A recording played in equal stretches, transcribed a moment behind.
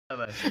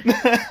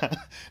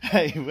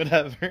Hey,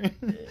 whatever.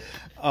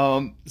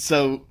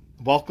 So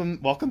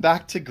welcome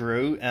back to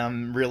Grue.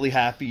 I'm really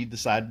happy you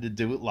decided to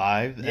do it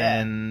live,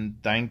 and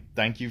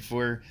thank you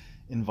for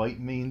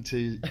inviting me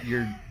into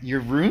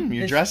your room,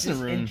 your dressing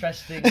room.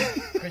 Interesting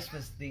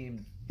Christmas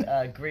themed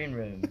green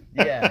room.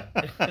 Yeah,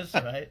 that's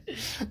right.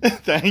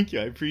 Thank you,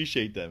 I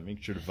appreciate that.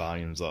 Make sure the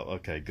volume's up.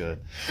 Okay, good.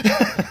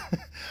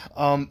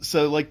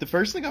 So like the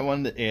first thing I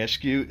wanted to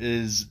ask you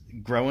is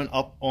growing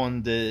up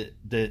on the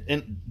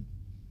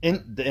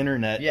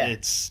internet.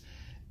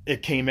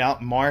 It came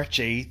out March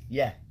 8th.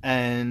 Yeah.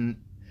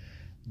 And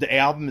the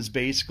album is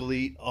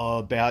basically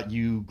about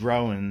you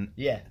growing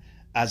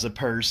as a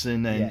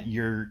person and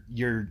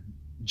your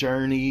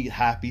journey,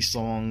 happy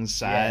songs,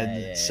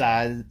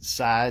 sad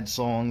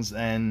songs.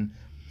 And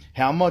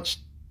how much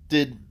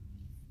did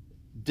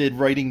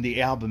writing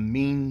the album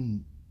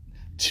mean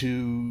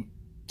to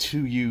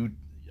you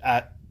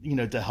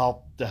to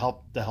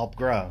help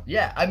grow?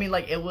 Yeah, I mean,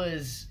 like it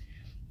was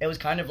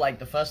kind of like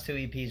the first two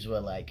EPs were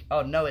like,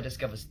 oh, Noah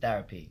discovers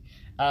therapy.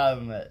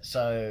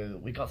 So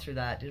we got through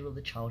that, did all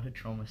the childhood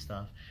trauma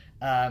stuff.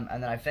 And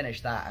then I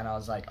finished that and I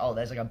was like, oh,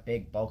 there's like a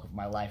big bulk of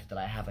my life that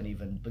I haven't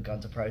even begun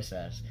to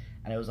process.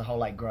 And it was the whole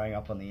like growing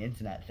up on the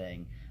internet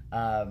thing.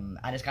 And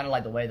it's kind of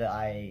like the way that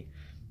I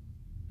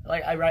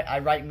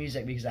write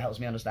music because it helps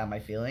me understand my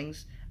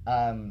feelings.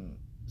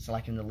 So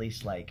like in the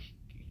least like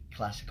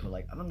classical,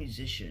 like I'm a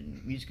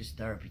musician, music is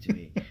therapy to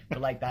me,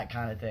 but like that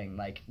kind of thing,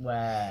 like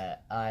where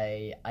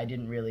I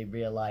didn't really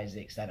realize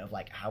the extent of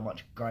like how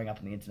much growing up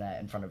on the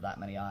internet in front of that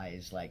many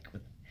eyes, like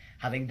with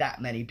having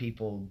that many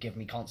people give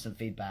me constant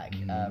feedback,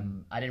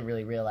 I didn't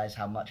really realize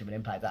how much of an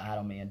impact that had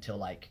on me until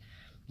like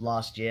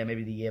last year,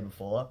 maybe the year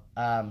before.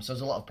 So it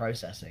was a lot of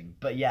processing.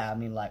 But yeah, I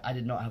mean, like I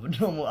did not have a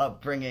normal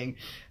upbringing.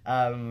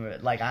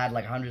 Like I had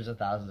like hundreds of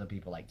thousands of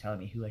people like telling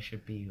me who I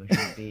should be, who I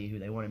shouldn't be, who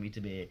they wanted me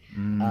to be.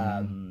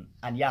 And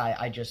yeah,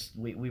 I just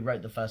we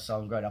wrote the first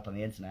song growing up on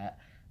the internet.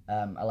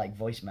 I like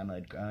voice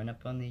memoed growing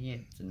up on the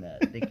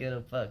internet, think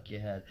it'll fuck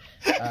your head.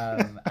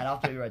 And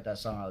after we wrote that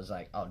song, I was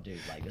like, oh dude,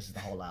 like this is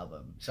the whole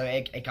album. So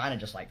it kind of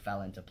just like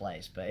fell into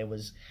place, but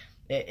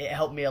it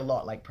helped me a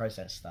lot like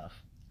process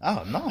stuff.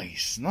 Oh,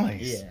 nice.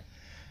 Yeah.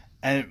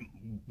 And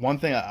one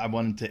thing I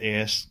wanted to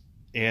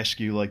ask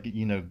you, like,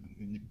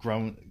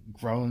 growing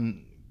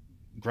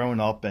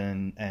up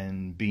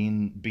and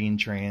being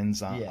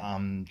trans,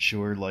 I'm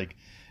sure like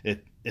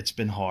it's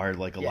been hard,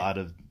 like a lot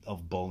of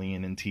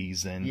bullying and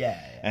teasing.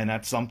 And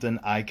that's something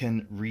I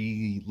can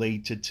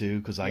relate to too,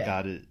 because I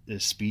got a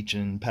speech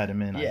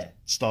impediment. I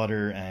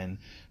stutter, and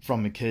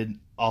from a kid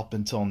up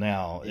until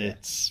now,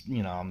 it's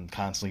I'm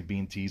constantly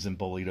being teased and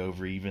bullied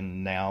over.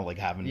 Even now, like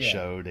having a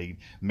show, they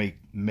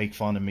make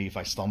fun of me if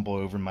I stumble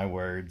over my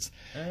words.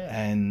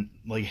 And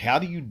like, how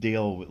do you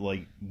deal with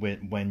like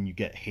when you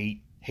get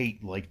hate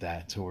like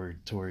that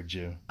towards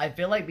you? I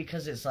feel like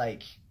because it's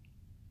like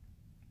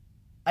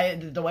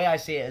the way I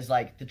see it is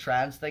like the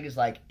trans thing is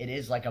like it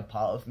is like a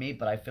part of me,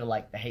 but I feel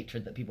like the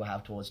hatred that people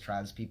have towards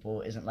trans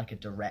people isn't like a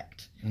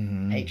direct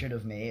hatred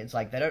of me. It's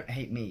like they don't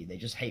hate me, they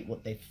just hate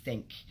what they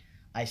think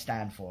I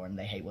stand for, and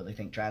they hate what they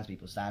think trans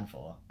people stand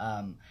for.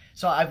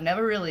 So I've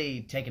never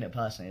really taken it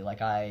personally. Like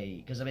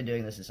because I've been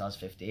doing this since I was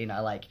 15. I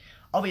like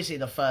obviously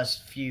the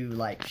first few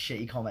like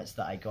shitty comments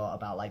that I got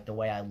about like the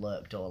way I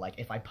looked or like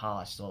if I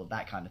passed or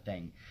that kind of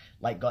thing,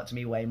 like got to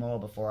me way more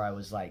before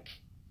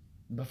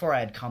I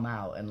had come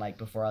out and like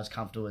before I was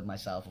comfortable with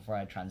myself, before I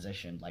had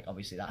transitioned. Like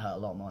obviously that hurt a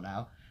lot more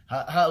now.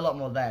 Hurt a lot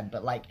more then,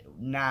 but like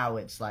now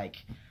it's like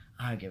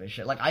I don't give a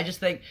shit. Like I just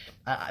think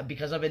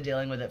because I've been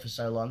dealing with it for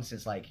so long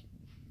since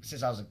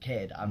I was a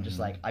kid, I'm just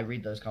like, I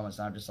read those comments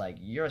and I'm just like,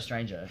 you're a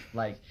stranger.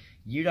 Like,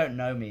 you don't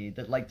know me.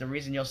 That like the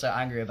reason you're so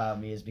angry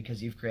about me is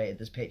because you've created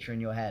this picture in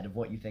your head of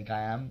what you think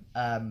I am.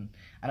 And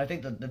I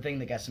think the thing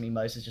that gets to me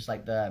most is just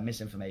like the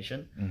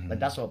misinformation. Like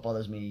that's what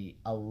bothers me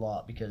a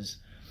lot, because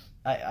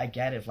I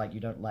get if like you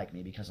don't like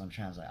me because I'm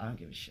trans. Like I don't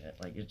give a shit.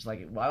 Like it's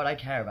like, why would I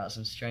care about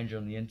some stranger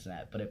on the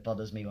internet? But it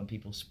bothers me when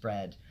people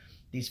spread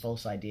these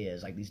false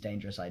ideas, like these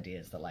dangerous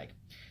ideas that like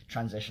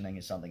transitioning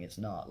is something it's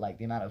not. Like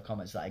the amount of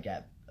comments that I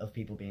get of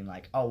people being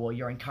like, oh well,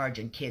 you're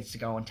encouraging kids to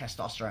go on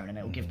testosterone and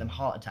it will give them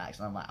heart attacks,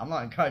 and I'm like, I'm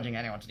not encouraging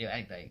anyone to do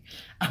anything.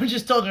 I'm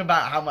just talking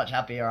about how much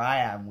happier I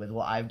am with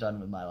what I've done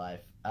with my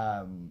life.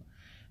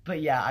 But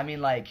yeah, I mean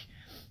like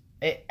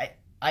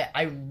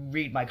I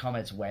read my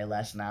comments way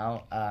less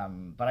now,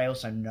 but I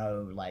also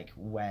know like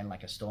when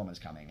like a storm is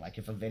coming. Like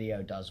if a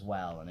video does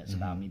well and it's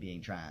about me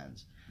being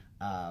trans,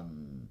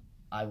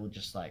 I will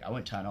just like, I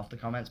won't turn off the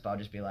comments, but I'll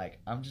just be like,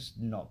 I'm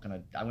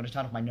gonna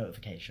turn off my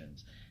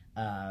notifications.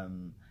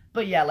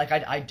 But yeah, like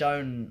I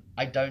don't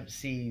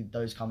see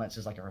those comments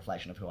as like a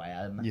reflection of who I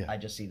am. I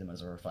just see them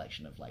as a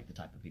reflection of like the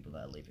type of people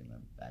that are leaving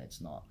them.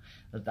 That's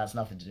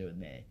nothing to do with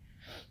me.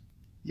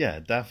 Yeah,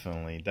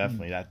 definitely.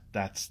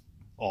 That's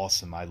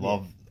awesome. I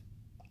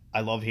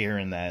love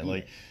hearing that.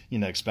 Like,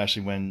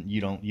 especially when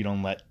you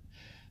don't let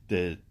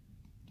the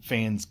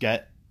fans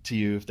get to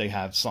you if they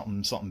have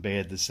something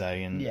bad to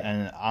say,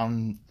 and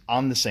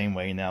I'm the same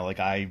way now.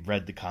 Like, I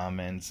read the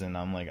comments and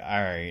I'm like,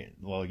 all right,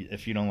 well,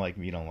 if you don't like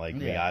me, you don't like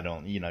me. I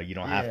don't, you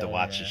don't have to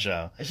watch the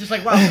show. It's just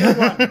like,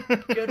 wow,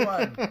 good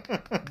one,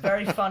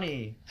 very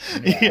funny.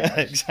 Yeah,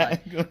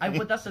 exactly.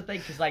 That's the thing,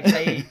 because like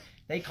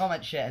they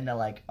comment shit and they're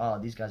like, oh,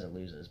 these guys are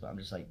losers, but I'm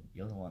just like,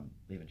 you're the one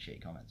leaving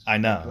shitty comments. I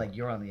know. Like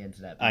you're on the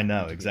internet. I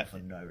know, exactly.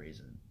 For no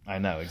reason. I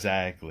know,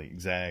 exactly.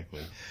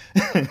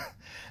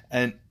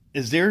 And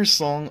is there a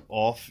song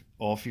off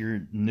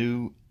your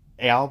new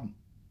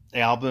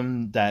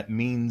album that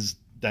means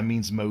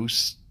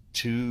most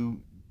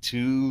to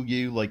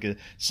you, like a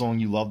song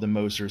you love the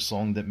most, or a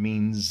song that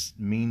means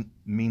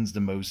the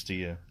most to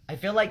you? I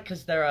feel like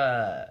because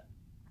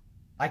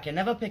I can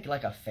never pick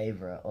like a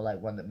favorite or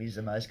like one that means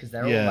the most, because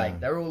they're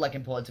all like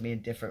important to me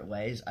in different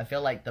ways. I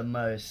feel like the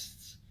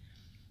most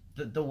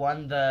so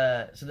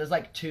there's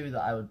like two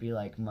that I would be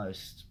like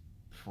most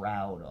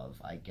proud of,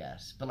 I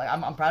guess, but like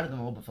I'm proud of them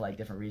all, but for like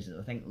different reasons.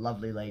 I think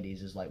Lovely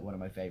Ladies is like one of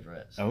my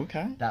favorites.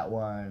 Okay. That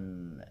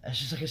one, it's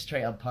just like a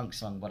straight up punk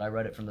song, but I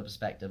wrote it from the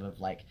perspective of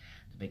like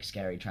the big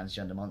scary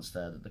transgender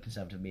monster that the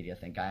conservative media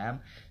think I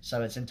am.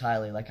 So it's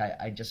entirely like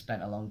I just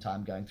spent a long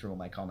time going through all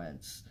my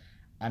comments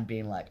and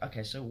being like,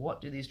 okay, so what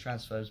do these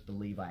transphobes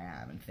believe I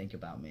am and think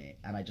about me?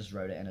 And I just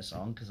wrote it in a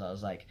song, because I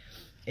was like,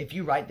 if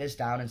you write this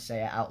down and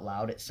say it out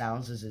loud, it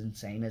sounds as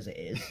insane as it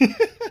is.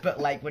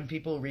 But like when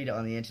people read it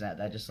on the internet,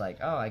 they're just like,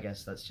 oh, I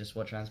guess that's just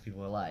what trans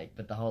people are like.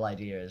 But the whole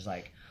idea is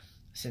like,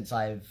 since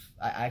I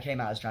came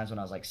out as trans when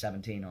I was like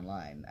 17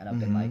 online, and I've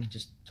been like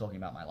just talking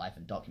about my life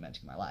and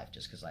documenting my life,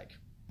 just because like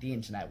the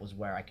internet was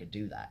where I could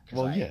do that.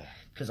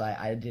 Because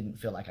I didn't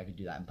feel like I could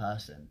do that in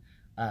person.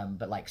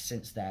 But like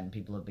since then,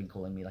 people have been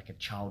calling me like a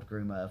child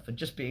groomer for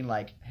just being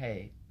like,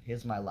 hey,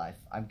 here's my life.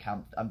 I'm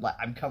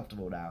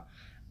comfortable now.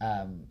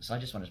 So I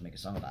just wanted to make a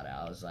song about it.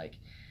 I was like,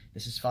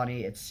 this is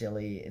funny, it's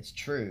silly, it's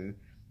true.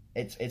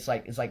 It's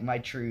like my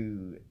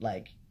true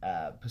like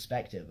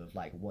perspective of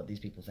like what these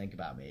people think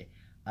about me.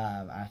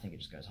 And I think it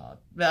just goes hard.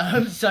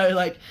 So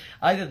like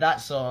either that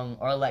song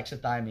or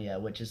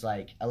alexithymia, which is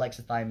like,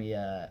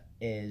 alexithymia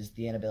is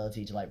the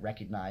inability to like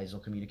recognize or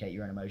communicate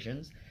your own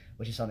emotions,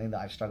 which is something that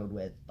I've struggled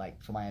with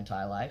like for my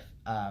entire life.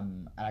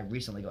 And I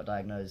recently got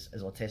diagnosed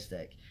as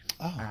autistic.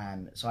 Oh.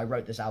 And so I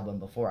wrote this album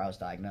before I was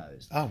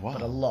diagnosed. Oh, wow.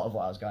 But a lot of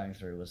what I was going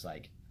through was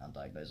like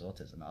undiagnosed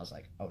autism. I was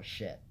like, oh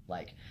shit.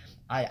 Like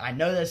I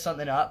know there's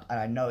something up, and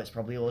I know it's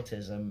probably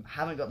autism.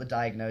 Haven't got the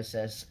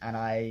diagnosis, and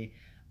I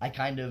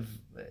kind of,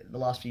 the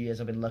last few years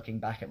I've been looking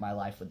back at my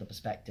life with the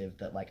perspective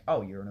that like,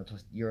 oh, you're an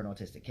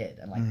autistic kid,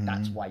 and like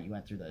that's why you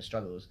went through those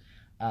struggles.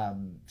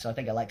 So I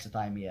think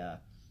alexithymia,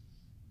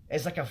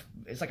 it's like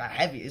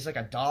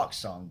a dark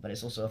song, but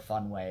it's also a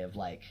fun way of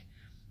like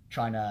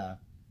trying to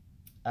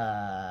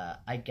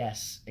I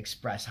guess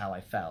express how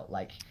I felt.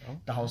 Like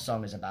the whole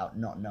song is about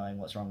not knowing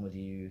what's wrong with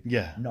you,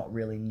 not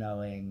really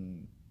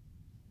knowing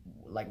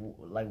like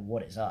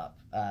what is up.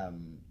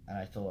 And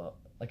I thought,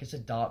 like, it's a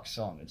dark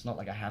song, it's not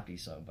like a happy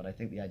song, but I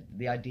think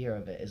the idea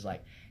of it is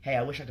like, hey,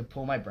 I wish I could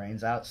pull my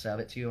brains out, serve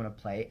it to you on a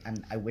plate,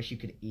 and I wish you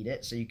could eat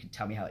it so you could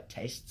tell me how it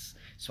tastes,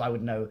 so I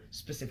would know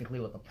specifically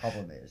what the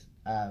problem is.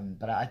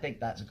 But I think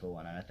that's a cool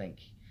one, and I think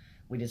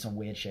we did some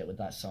weird shit with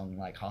that song.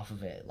 Like half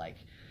of it, like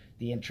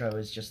the intro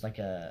is just like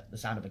the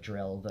sound of a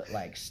drill that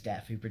like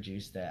Steph, who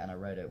produced it and I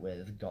wrote it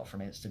with, got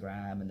from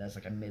Instagram, and there's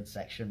like a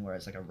midsection where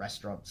it's like a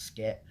restaurant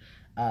skit.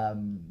 I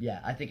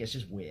think it's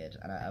just weird,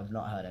 and I've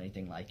not heard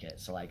anything like it.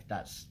 So like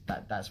that's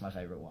my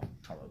favorite one,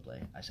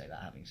 probably. I say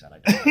that having said I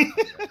don't know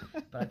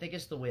it, but I think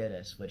it's the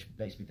weirdest, which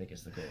makes me think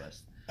it's the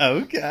coolest.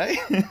 Okay.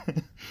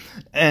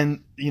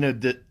 And you know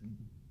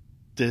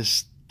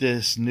this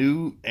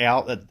new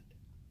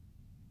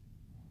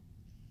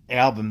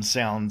album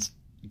sounds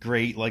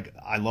great. Like,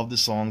 I love the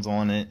songs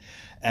on it,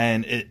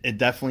 and it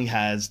definitely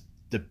has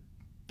the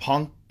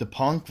punk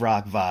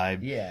rock vibe.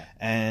 Yeah.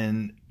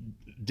 And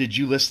did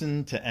you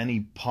listen to any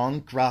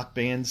punk rock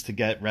bands to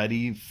get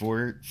ready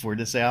for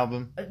this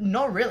album?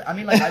 Not really. I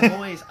mean, like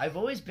I've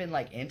always been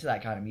like into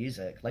that kind of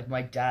music. Like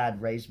my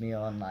dad raised me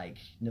on like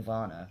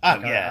Nirvana.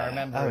 Like, I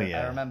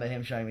remember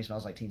him showing me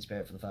Smells Like Teen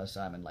Spirit for the first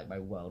time, and like my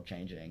world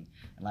changing.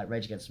 And like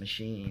Rage Against the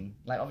Machine.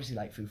 Like obviously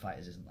like Foo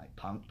Fighters isn't like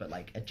punk, but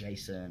like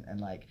adjacent.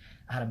 And like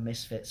I had a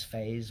Misfits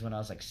phase when I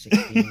was like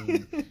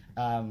 16.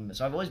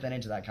 So I've always been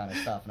into that kind of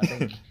stuff,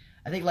 and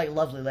I think like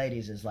Lovely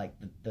Ladies is like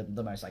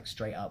the most like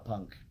straight up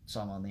punk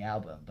song on the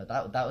album, but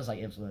that was like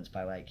influenced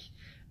by like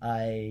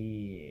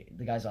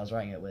the guys I was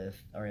writing it with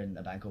are in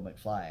a band called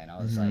McFly, and I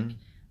was like,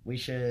 we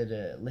should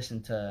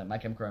listen to My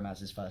Chemical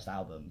Romance's first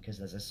album, because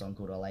there's this song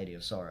called Our Lady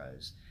of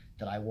Sorrows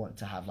that I want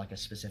to have like a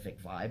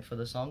specific vibe for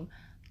the song.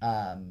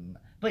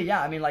 But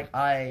yeah, I mean like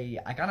I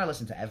kind of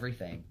listen to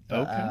everything,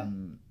 but,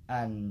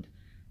 and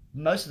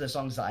most of the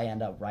songs that I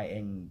end up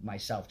writing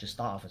myself just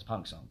start off as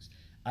punk songs.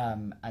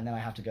 And then I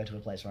have to go to a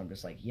place where I'm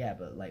just like, yeah,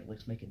 but like,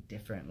 let's make it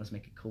different, let's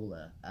make it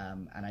cooler.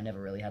 And I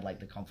never really had like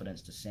the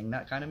confidence to sing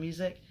that kind of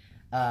music.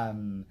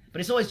 But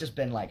it's always just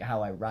been like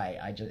how I write.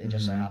 It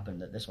just so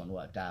happened that this one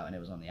worked out and it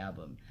was on the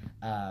album.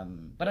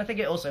 But I think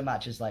it also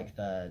matches like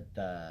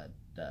the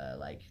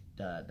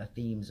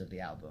themes of the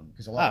album,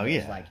 because a lot of it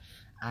is like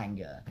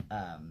anger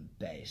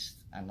based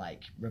and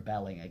like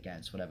rebelling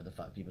against whatever the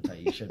fuck people tell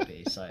you should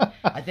be. So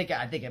I think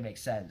it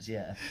makes sense.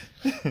 Yeah.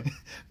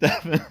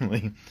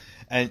 Definitely.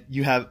 And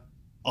you have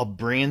a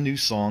brand new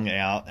song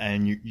out,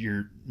 and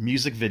your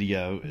music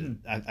video,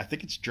 I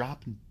think it's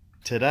dropping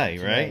today,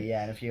 right?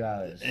 Yeah, in a few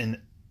hours.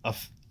 In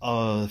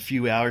a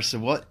few hours. So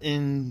what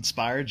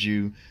inspired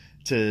you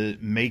to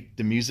make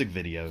the music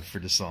video for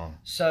the song?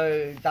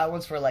 So that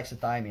one's for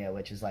Alexithymia,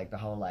 which is like the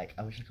whole like,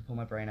 I wish I could pull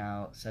my brain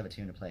out, serve it to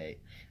you in a plate.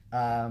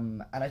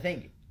 And I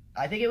think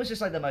it was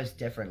just like the most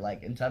different,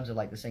 like in terms of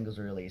like the singles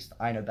we released.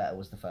 I Know Better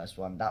was the first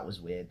one. That was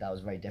weird. That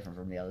was very different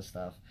from the other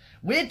stuff.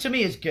 Weird to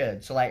me is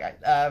good. So like,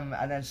 and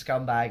then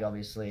Scumbag,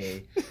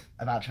 obviously,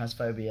 about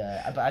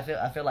transphobia. But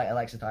I feel like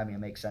Alexithymia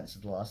makes sense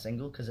as the last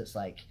single, because it's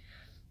like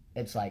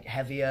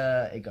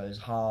heavier, it goes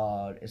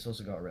hard, it's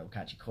also got a real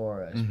catchy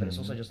chorus, but it's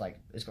also just like,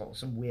 it's got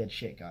some weird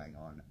shit going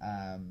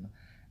on.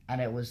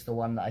 And it was the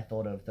one that I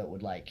thought of that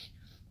would like,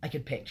 I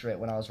could picture it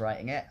when I was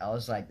writing it. I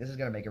was like, this is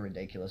going to make a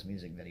ridiculous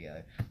music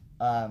video.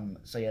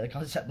 So yeah, the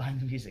concept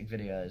behind the music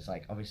video is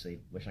like, obviously,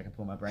 wish I could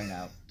pull my brain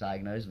out,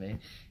 diagnose me.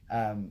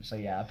 So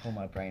yeah, I pull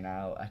my brain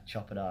out, I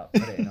chop it up,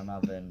 put it in an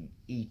oven,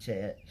 eat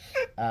it.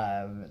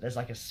 There's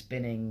like a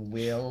spinning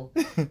wheel.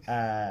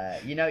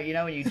 You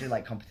know when you do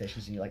like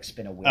competitions and you like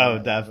spin a wheel? Oh,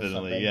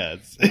 definitely,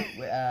 yes.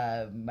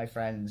 My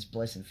friends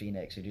Bliss and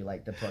Phoenix, who do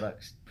like the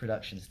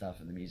production stuff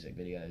and the music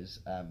videos,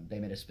 they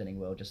made a spinning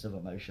wheel just of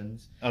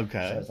emotions.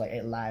 Okay. So it's like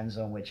it lands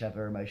on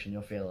whichever emotion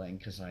you're feeling,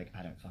 because like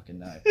I don't fucking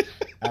know.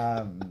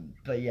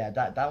 But yeah,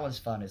 that one's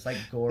fun. It's like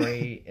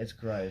gory, it's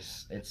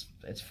gross,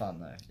 it's fun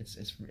though.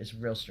 It's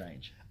real strange.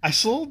 I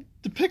saw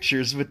the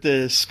pictures with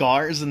the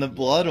scars and the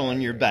blood on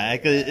your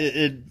back.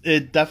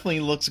 It definitely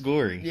looks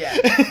gory. Yeah.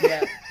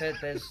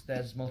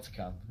 There's more to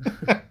come.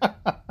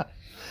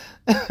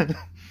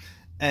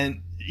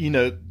 And you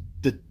know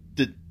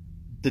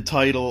the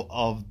title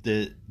of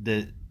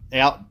the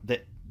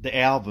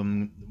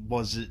album,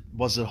 was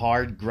it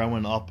hard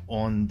growing up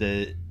on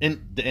the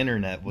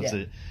internet? Was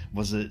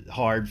it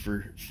hard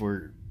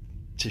for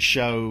to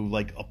show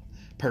like a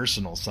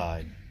personal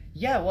side?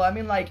 Yeah, well, I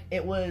mean, like,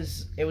 it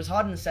was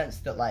hard in the sense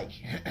that, like,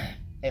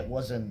 it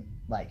wasn't,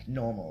 like,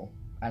 normal,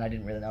 and I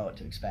didn't really know what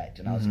to expect,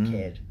 and I was a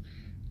kid,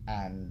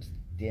 and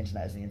the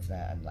internet is the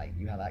internet, and, like,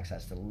 you have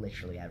access to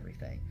literally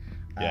everything.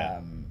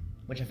 Yeah.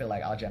 Which I feel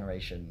like our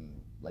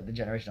generation, like, the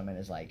generation I'm in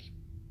is, like,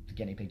 the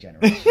guinea pig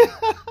generation.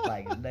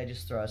 Like, they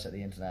just throw us at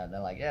the internet, and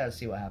they're like, yeah, let's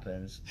see what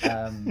happens.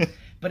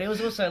 But it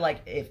was also,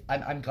 like,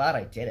 I'm glad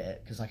I did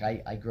it, because, like,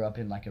 I grew up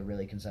in, like, a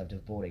really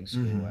conservative boarding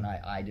school, and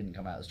I didn't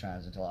come out as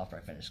trans until after I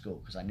finished school,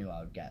 because I knew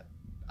I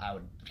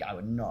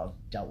would not have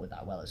dealt with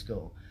that well at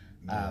school.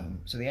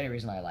 So the only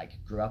reason I, like,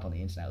 grew up on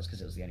the internet was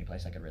because it was the only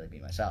place I could really be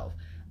myself.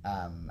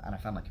 And I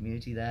found my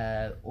community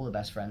there. All the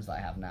best friends that I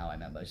have now, I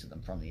met most of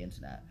them from the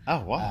internet.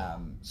 Oh, wow.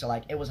 So,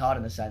 like, it was hard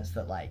in the sense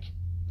that, like,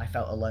 I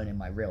felt alone in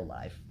my real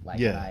life. Like,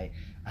 I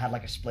had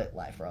like a split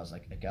life where I was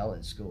like a girl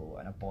in school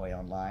and a boy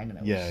online,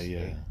 and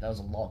there was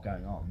a lot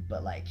going on.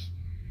 But like,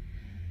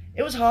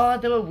 it was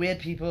hard. There were weird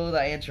people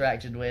that I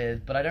interacted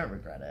with, but I don't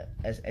regret it.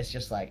 It's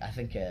just like I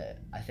think it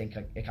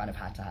kind of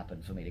had to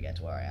happen for me to get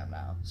to where I am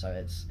now. So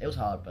it was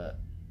hard, but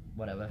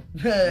whatever.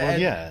 Well,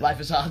 yeah, life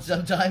is hard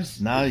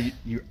sometimes. No,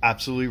 you're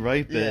absolutely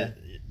right. But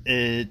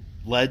it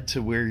led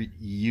to where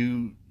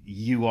you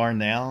are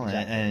now,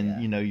 exactly,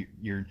 and you know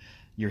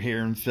you're here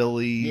in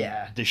Philly.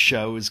 Yeah. The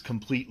show is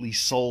completely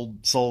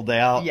sold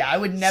out. Yeah, I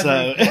would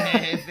never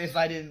if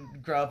I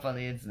didn't grow up on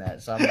the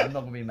internet, so I'm not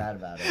going to be mad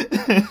about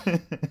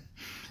it.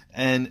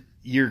 And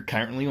you're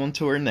currently on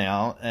tour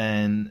now,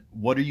 and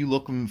what are you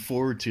looking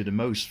forward to the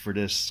most for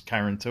this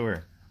current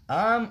tour?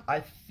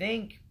 I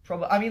think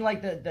probably, I mean,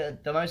 like, the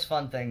most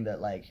fun thing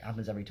that, like,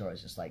 happens every tour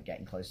is just, like,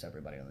 getting close to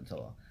everybody on the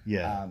tour.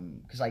 Yeah.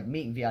 Because, like,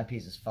 meeting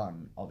VIPs is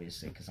fun,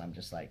 obviously, because I'm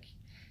just, like...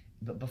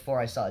 But before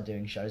I started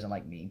doing shows and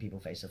like meeting people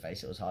face to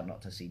face, it was hard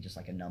not to see just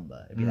like a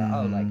number. It'd be like,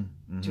 oh, like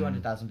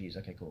 200,000 views.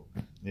 Okay, cool.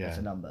 Yeah. It's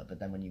a number.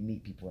 But then when you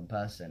meet people in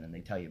person and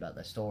they tell you about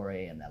their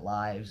story and their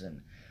lives,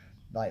 and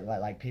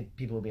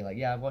people will be like,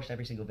 yeah, I've watched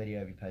every single video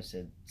you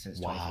posted since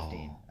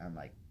 2015. And I'm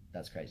like,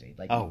 that's crazy.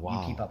 Like,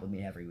 you keep up with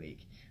me every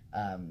week.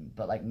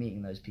 But like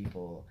meeting those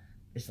people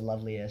is the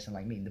loveliest, and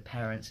like meeting the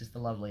parents is the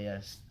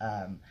loveliest.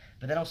 But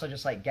then also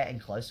just like getting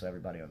close to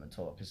everybody on the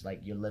tour, because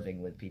like you're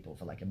living with people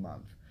for like a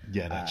month.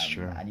 Yeah, that's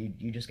true. And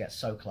you just get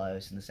so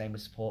close, and the same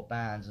with support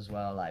bands as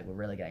well. Like, we're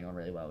really getting on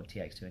really well with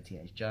TX2 and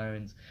Teenage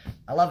Jones.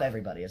 I love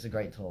everybody. It's a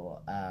great tour.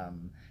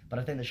 But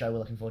I think the show we're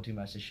looking forward to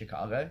most is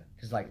Chicago,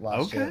 because like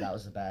last year that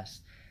was the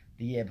best.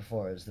 The year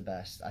before it was the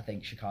best. I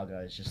think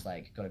Chicago has just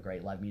like got a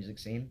great live music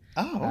scene.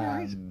 Oh,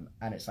 right.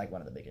 And it's like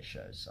one of the biggest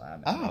shows. So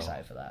I'm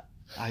excited for that.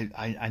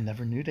 I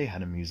never knew they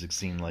had a music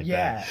scene like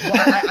that. Yeah,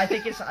 well, I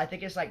think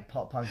it's like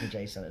pop punk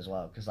adjacent as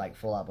well, because like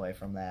Fall Out Boy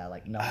from there,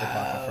 like Knuckle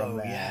Parker from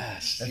there.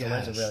 Yes, There's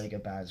loads of really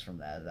good bands from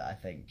there that I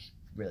think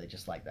really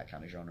just like that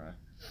kind of genre.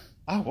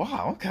 Oh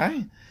wow,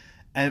 okay.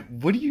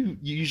 And what do you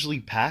usually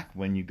pack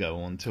when you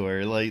go on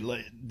tour? Like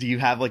do you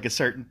have like a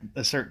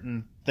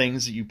certain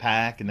things that you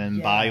pack and then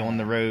buy on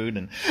the road?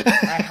 And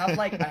I have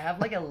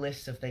like a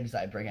list of things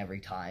that I bring every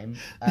time.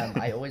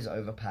 I always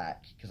overpack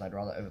because I'd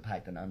rather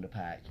overpack than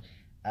underpack.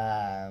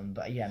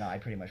 But yeah, no, I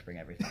pretty much bring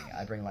everything.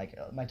 I bring like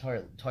my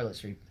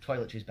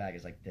toiletries bag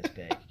is like this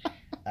big.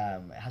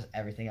 It has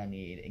everything I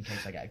need in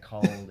case I get a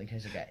cold, in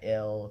case I get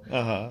ill.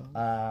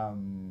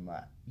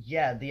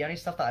 Yeah, the only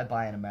stuff that I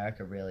buy in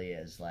America really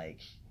is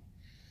like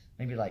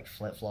maybe like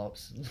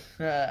flip-flops.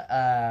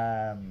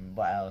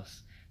 What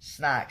else?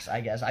 Snacks,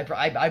 I guess.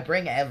 I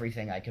bring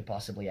everything I could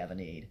possibly ever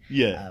need.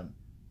 Yeah.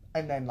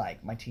 And then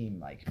like my team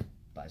like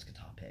buys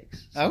guitar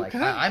picks. So okay.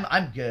 Like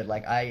I'm good.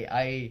 Like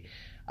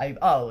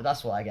oh,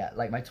 that's what I get.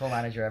 Like my tour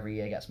manager every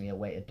year gets me a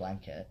weighted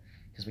blanket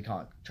because we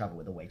can't travel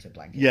with a weighted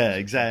blanket. Yeah,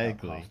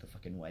 exactly. Half the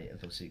fucking weight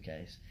of the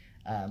suitcase.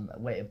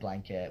 Weighted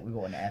blanket. We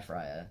bought an air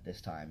fryer this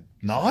time.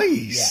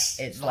 Nice.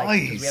 Yeah, it's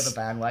like because we have a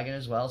bandwagon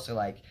as well. So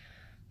like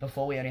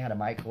before we only had a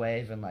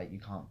microwave, and like you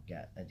can't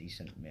get a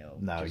decent meal.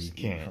 No, you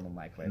can't from a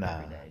microwave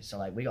every day. So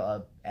like we got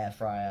an air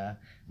fryer.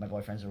 My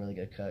boyfriend's a really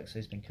good cook, so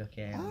he's been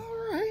cooking. All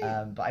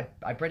right. But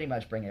I pretty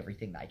much bring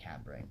everything that I can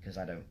bring because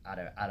I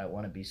don't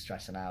want to be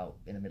stressing out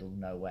in the middle of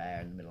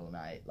nowhere in the middle of the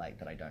night like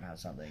that I don't have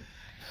something.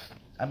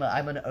 I'm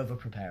an over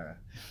preparer.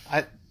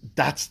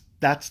 That's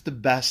the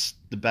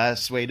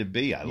best way to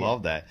be. I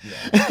love that.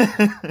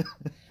 Yeah.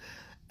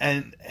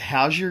 And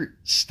how's your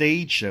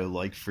stage show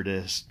like for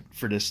this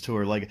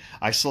tour? Like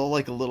I saw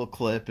like a little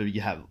clip of you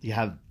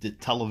have the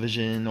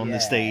television on the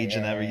stage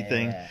and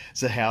everything. Yeah.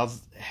 So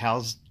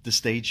how's the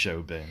stage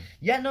show been?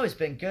 Yeah, no, it's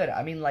been good.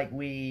 I mean, like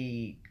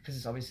because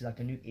it's obviously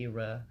like a new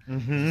era.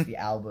 It's the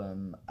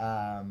album,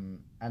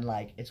 and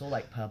like it's all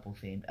like purple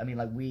themed. I mean,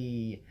 like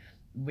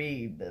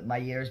my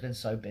year has been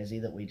so busy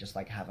that we just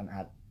like haven't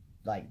had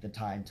like the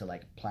time to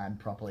like plan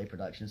properly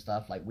production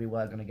stuff. Like we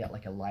were gonna get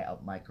like a light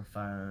up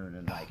microphone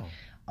and like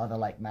other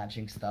like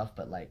matching stuff,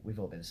 but like we've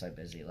all been so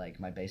busy. Like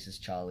my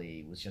bassist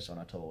Charlie was just on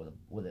a tour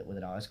with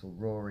an artist called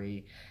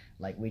Rory.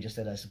 Like we just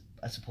did a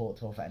support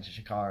tour for Enter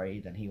Shikari,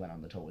 then he went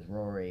on the tour with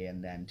Rory,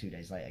 and then 2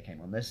 days later came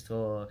on this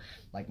tour.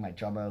 Like my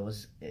drummer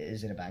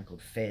is in a band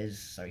called Fizz,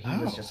 so he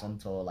was just on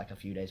tour like a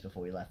few days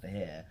before we left for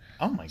here.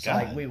 Oh my so,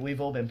 god! Like we've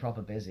all been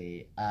proper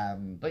busy.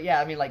 But yeah,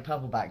 I mean like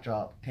purple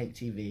backdrop, pink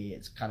TV.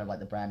 It's kind of like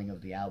the branding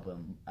of the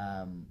album.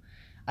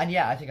 And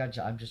yeah, I think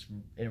I'm just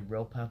in a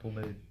real purple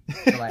mood.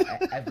 So, like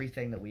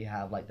everything that we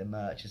have, like the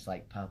merch is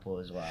like purple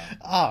as well.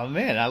 Oh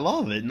man, I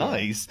love it.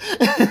 Nice.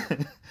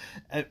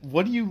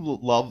 What do you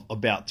love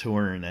about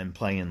touring and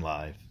playing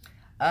live?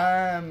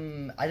 I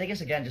think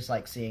it's again just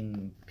like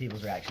seeing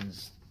people's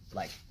reactions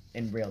like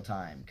in real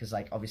time, because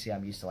like obviously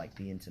I'm used to like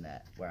the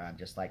internet where I'm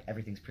just like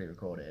everything's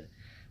pre-recorded,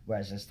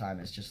 whereas this time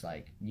it's just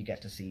like you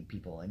get to see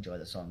people enjoy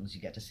the songs, you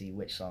get to see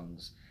which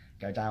songs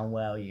go down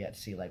well, you get to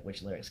see like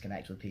which lyrics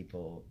connect with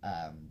people,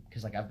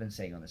 because like I've been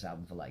singing on this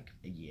album for like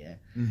a year,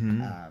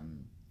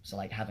 so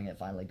like having it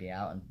finally be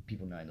out and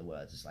people knowing the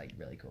words is like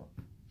really cool.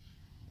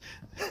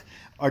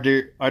 Are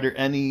there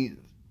any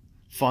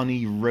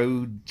funny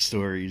road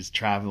stories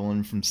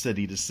traveling from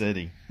city to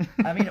city?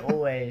 I mean,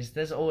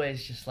 there's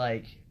always just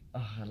like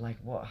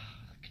what,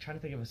 I'm trying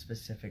to think of a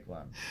specific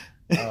one.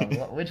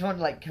 Which one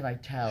like can I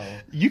tell?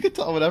 You could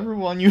tell whatever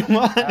one you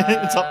want.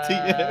 It's up to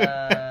you.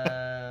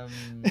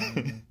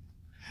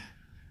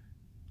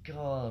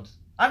 God,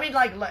 I mean,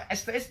 like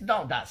it's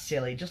not that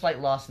silly. Just like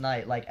last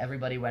night, like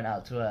everybody went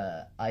out to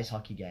a ice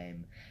hockey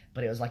game,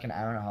 but it was like an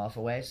hour and a half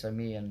away. So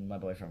me and my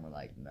boyfriend were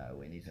like, no,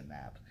 we need a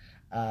nap.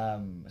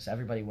 So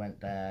everybody went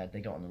there.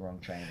 They got on the wrong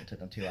train. It took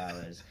them 2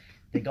 hours.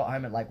 They got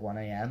home at like 1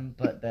 a.m.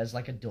 But there's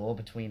like a door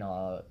between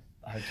our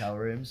hotel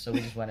rooms, so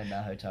we just went in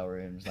their hotel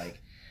rooms.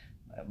 Like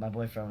my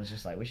boyfriend was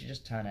just like, we should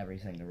just turn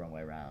everything the wrong way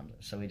around.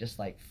 So we just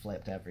like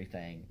flipped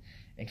everything,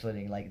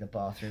 including like the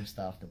bathroom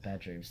stuff, the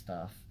bedroom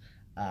stuff.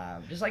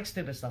 Just like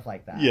stupid stuff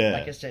like that. Yeah.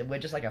 Like we're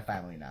just like a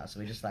family now, so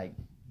we just like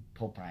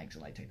pull pranks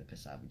and like take the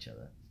piss out of each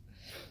other.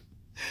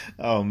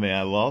 Oh man,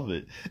 I love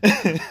it.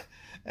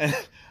 And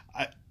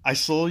I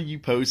saw you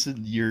posted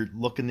you're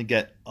looking to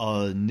get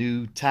a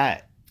new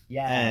tat.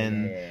 Yeah.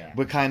 And yeah.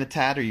 what kind of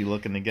tat are you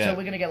looking to get? So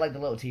we're gonna get like the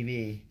little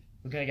TV.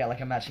 We're gonna get like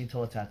a matching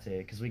tour tattoo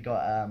because we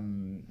got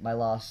my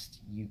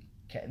last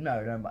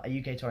a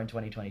UK tour in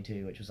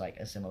 2022, which was like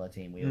a similar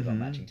team. We all got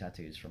matching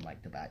tattoos from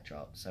like the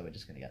backdrop, so we're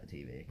just gonna get the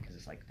TV because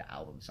it's like the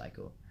album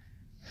cycle.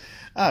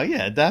 Oh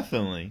yeah,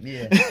 definitely.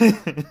 Yeah.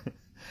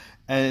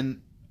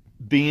 And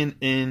being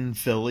in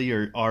Philly,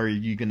 or are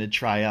you gonna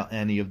try out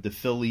any of the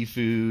Philly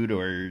food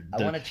or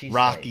the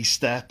Rocky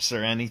Steps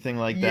or anything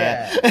like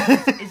that?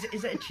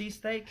 Is it a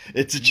cheesesteak?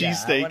 It's a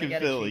cheesesteak in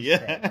Philly.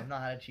 Yeah. I've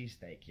not had a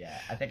cheesesteak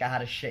yet. I think I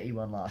had a shitty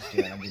one last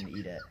year and I didn't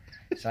eat it.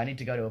 So I need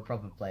to go to a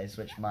proper place,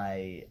 which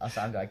my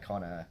sound guy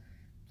Connor,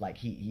 like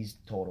he's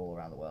toured all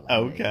around the world. Like,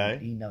 okay.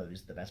 He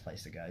knows the best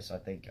place to go. So I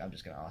think I'm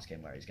just gonna ask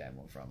him where he's getting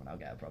one from, and I'll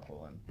get a proper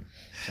one.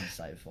 Which I'm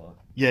excited for.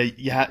 Yeah,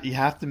 you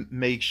have to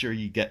make sure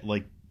you get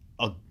like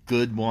a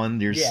good one.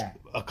 There's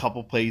a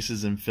couple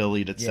places in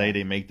Philly that say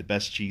they make the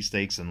best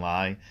cheesesteaks and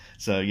lie.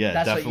 So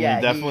yeah,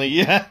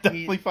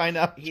 definitely find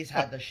out. He's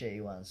had the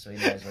shitty ones, so he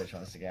knows which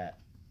ones to get.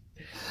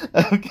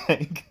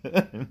 Okay,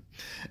 good.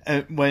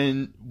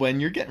 And when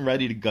you're getting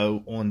ready to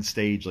go on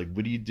stage, like,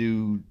 what do you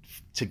do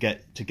to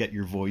get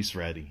your voice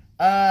ready?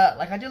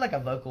 Like I do like a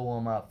vocal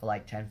warm up for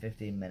like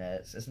 10-15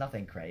 minutes. It's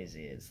nothing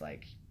crazy. It's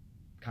like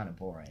kind of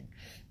boring.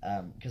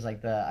 Because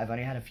like I've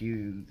only had a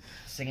few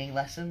singing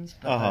lessons,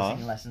 but the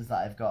singing lessons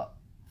that I've got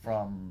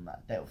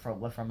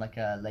were from like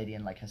a lady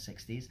in like her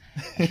 60s.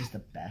 And she's the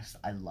best.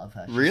 I love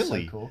her. She's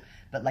really so cool.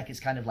 But like it's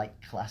kind of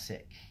like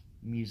classic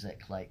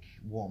music, like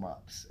warm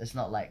ups. It's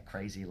not like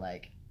crazy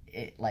like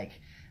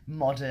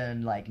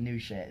modern like new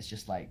shit. It's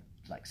just like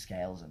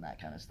scales and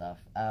that kind of stuff.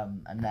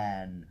 And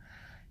then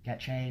get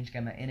changed,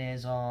 get my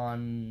in-ears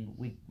on.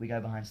 We go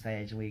behind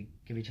stage and we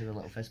give each other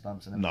little fist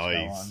bumps and then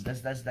we just go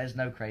on. There's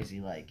no crazy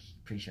like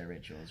pre-show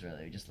rituals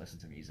really. We just listen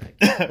to music.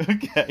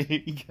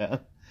 Okay, yeah.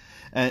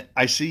 And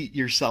I see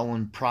you're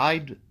selling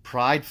pride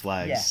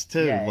flags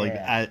too.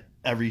 At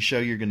every show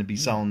you're going to be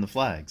selling the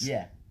flags.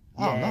 Yeah.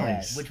 Oh,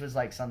 nice. Which was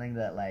like something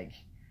that like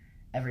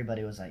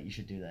everybody was like, you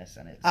should do this,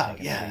 and it's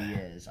taken 3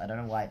 years. I don't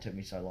know why it took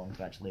me so long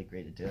to actually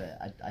agree to do it.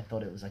 I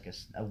thought it was like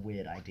a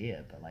weird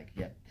idea, but like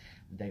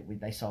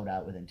they sold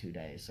out within 2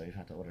 days, so we've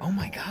had to order. Oh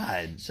my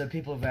god! So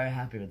people are very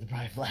happy with the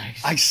pride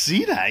flags. I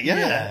see that.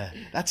 Yeah.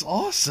 That's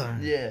awesome.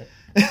 Yeah.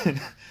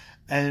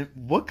 And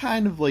what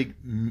kind of like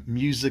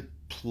music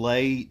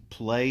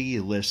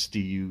playlist do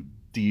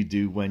you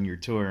do when you're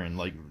touring?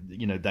 Like,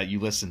 you know, that you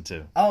listen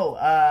to? Oh,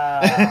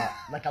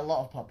 like a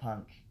lot of pop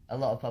punk.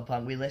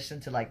 We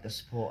listen to like the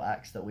support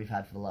acts that we've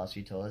had for the last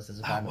few tours. There's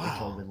a band that we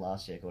toured with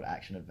last year called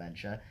Action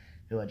Adventure,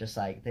 who are just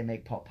like, they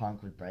make pop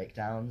punk with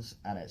breakdowns,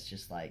 and it's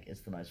just like,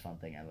 it's the most fun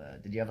thing ever.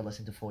 Did you ever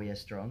listen to 4 Year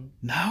Strong?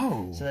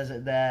 No. So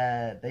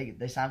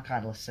they sound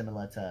kind of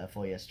similar to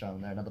 4 Year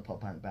Strong. They're another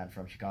pop punk band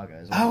from Chicago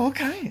as well. Oh,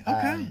 okay.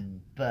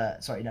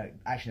 But sorry, no,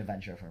 Action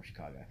Adventure from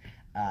Chicago.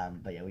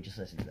 But yeah, we just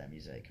listen to their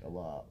music a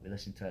lot. We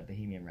listen to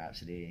Bohemian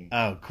Rhapsody.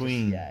 Oh,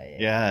 Queen.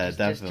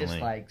 Definitely. Just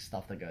like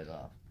stuff that goes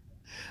off.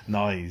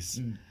 Nice.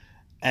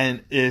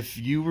 And if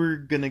you were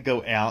gonna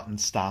go out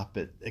and stop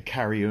at a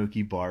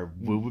karaoke bar,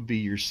 what would be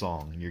your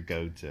song, your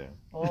go-to?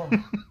 Oh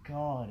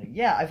god,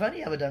 yeah, I've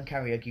only ever done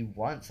karaoke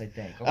once, I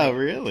think. Oh,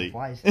 really?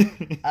 Twice.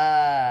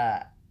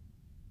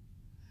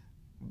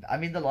 I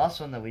mean, the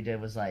last one that we did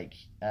was like,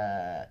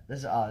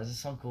 there's a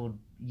song called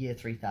Year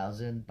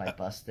 3000 by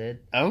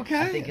Busted. Okay.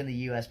 I think in the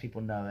US people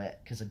know it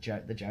because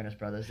the Jonas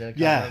Brothers did a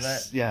cover of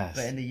it. Yes.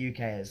 But in the UK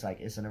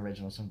it's an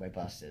original song by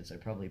Busted, so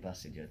probably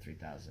Busted Year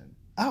 3000.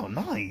 Oh,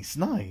 nice.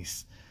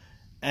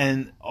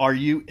 And are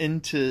you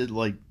into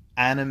like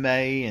anime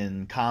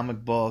and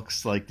comic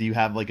books? Like, do you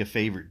have like a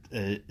favorite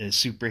a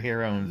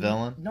superhero and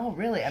villain? No,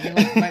 really. I mean,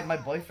 like my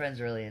boyfriend's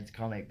really into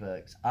comic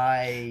books.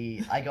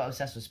 I got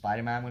obsessed with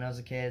Spider-Man when I was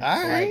a kid.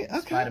 Okay.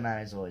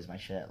 Spider-Man is always my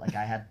shit. Like,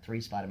 I had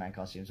 3 Spider-Man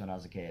costumes when I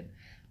was a kid.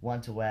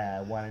 One to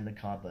wear, one in the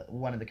cupboard,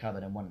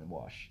 and one in the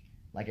wash.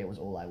 Like, it was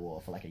all I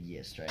wore for like a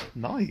year straight.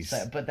 Nice.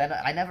 So, but then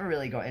I never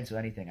really got into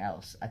anything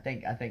else. I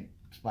think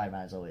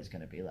Spider-Man is always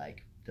going to be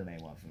like the main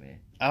one for me.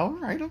 Oh,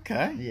 right.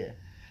 Okay. Yeah.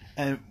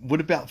 And what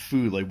about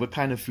food? Like, what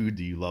kind of food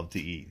do you love to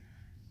eat?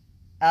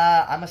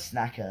 I'm a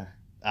snacker.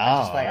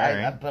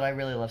 Right. But I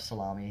really love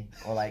salami,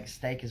 or like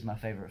steak is my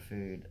favorite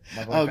food.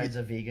 My boyfriend's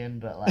a vegan,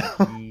 but like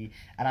when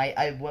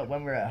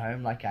we're at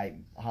home, like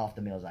half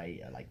the meals I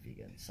eat are like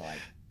vegan, so like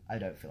I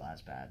don't feel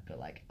as bad. But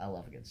like I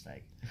love a good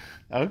steak.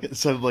 Okay,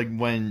 so like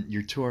when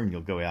you're touring,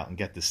 you'll go out and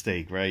get the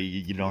steak, right?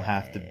 You don't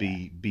have to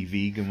be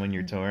vegan when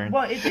you're touring.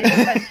 Well, it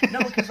depends. No,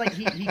 because like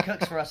he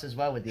cooks for us as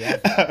well with the air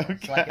fryer.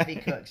 Okay. So like if he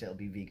cooks, it'll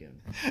be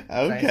vegan.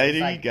 Okay, so there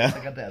like, you go. It's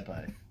like a bit of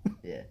both.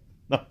 Yeah.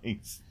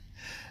 Nice.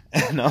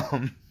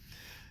 And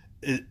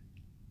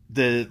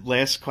the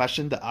last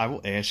question that I will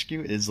ask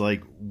you is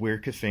like, where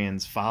could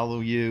fans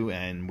follow you,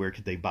 and where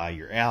could they buy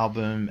your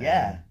album?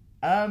 Yeah.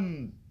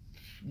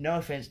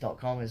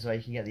 NoahFinnce.com is where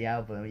you can get the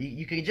album.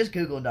 You can just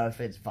Google Noah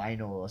Finnce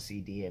vinyl or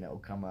CD and it'll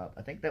come up.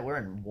 I think that we're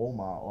in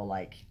Walmart or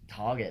like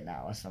Target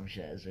now or some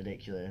shit. It's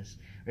ridiculous.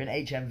 We're in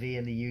HMV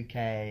in the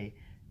UK.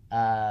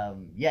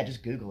 Yeah,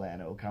 just Google it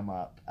and it'll come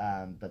up.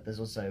 But there's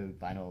also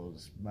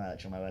vinyls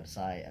merch on my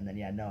website, and then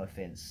yeah, Noah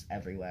Finnce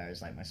everywhere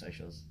is like my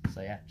socials.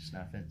 So yeah, just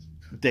Noah Finnce.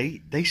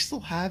 They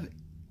still have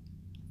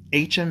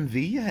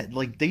HMV yet?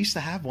 Like, they used to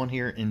have one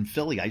here in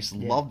Philly. I used to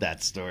love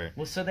that store.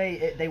 Well, so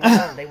they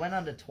went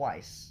under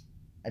twice.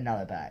 And now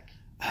they're back.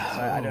 So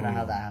I don't know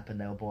how that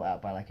happened. They were bought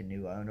out by like a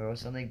new owner or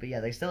something. But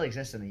yeah, they still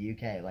exist in the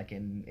UK, like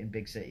in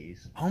big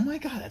cities. Oh my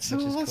god, that's so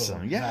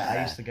awesome! Cool. Yeah,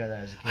 I used to go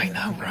there as a kid. I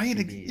know, right?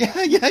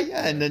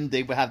 Yeah. And then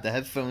they would have the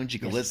headphones. You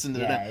could listen to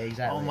them. Yeah,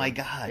 exactly. Oh my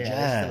god,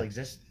 yeah. They still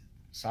exist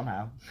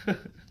somehow.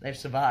 They've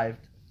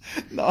survived.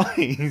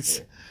 Nice.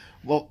 Yeah.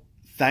 Well,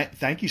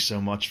 thank you so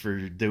much for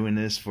doing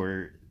this,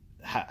 for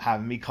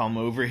having me come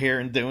over here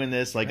and doing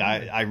this. Like,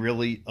 I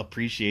really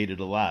appreciate it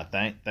a lot.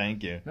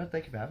 Thank you. No,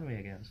 thank you for having me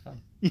again. It's fun.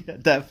 Yeah,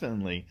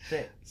 definitely.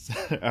 Sick.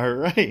 All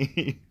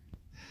right.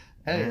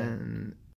 Hey.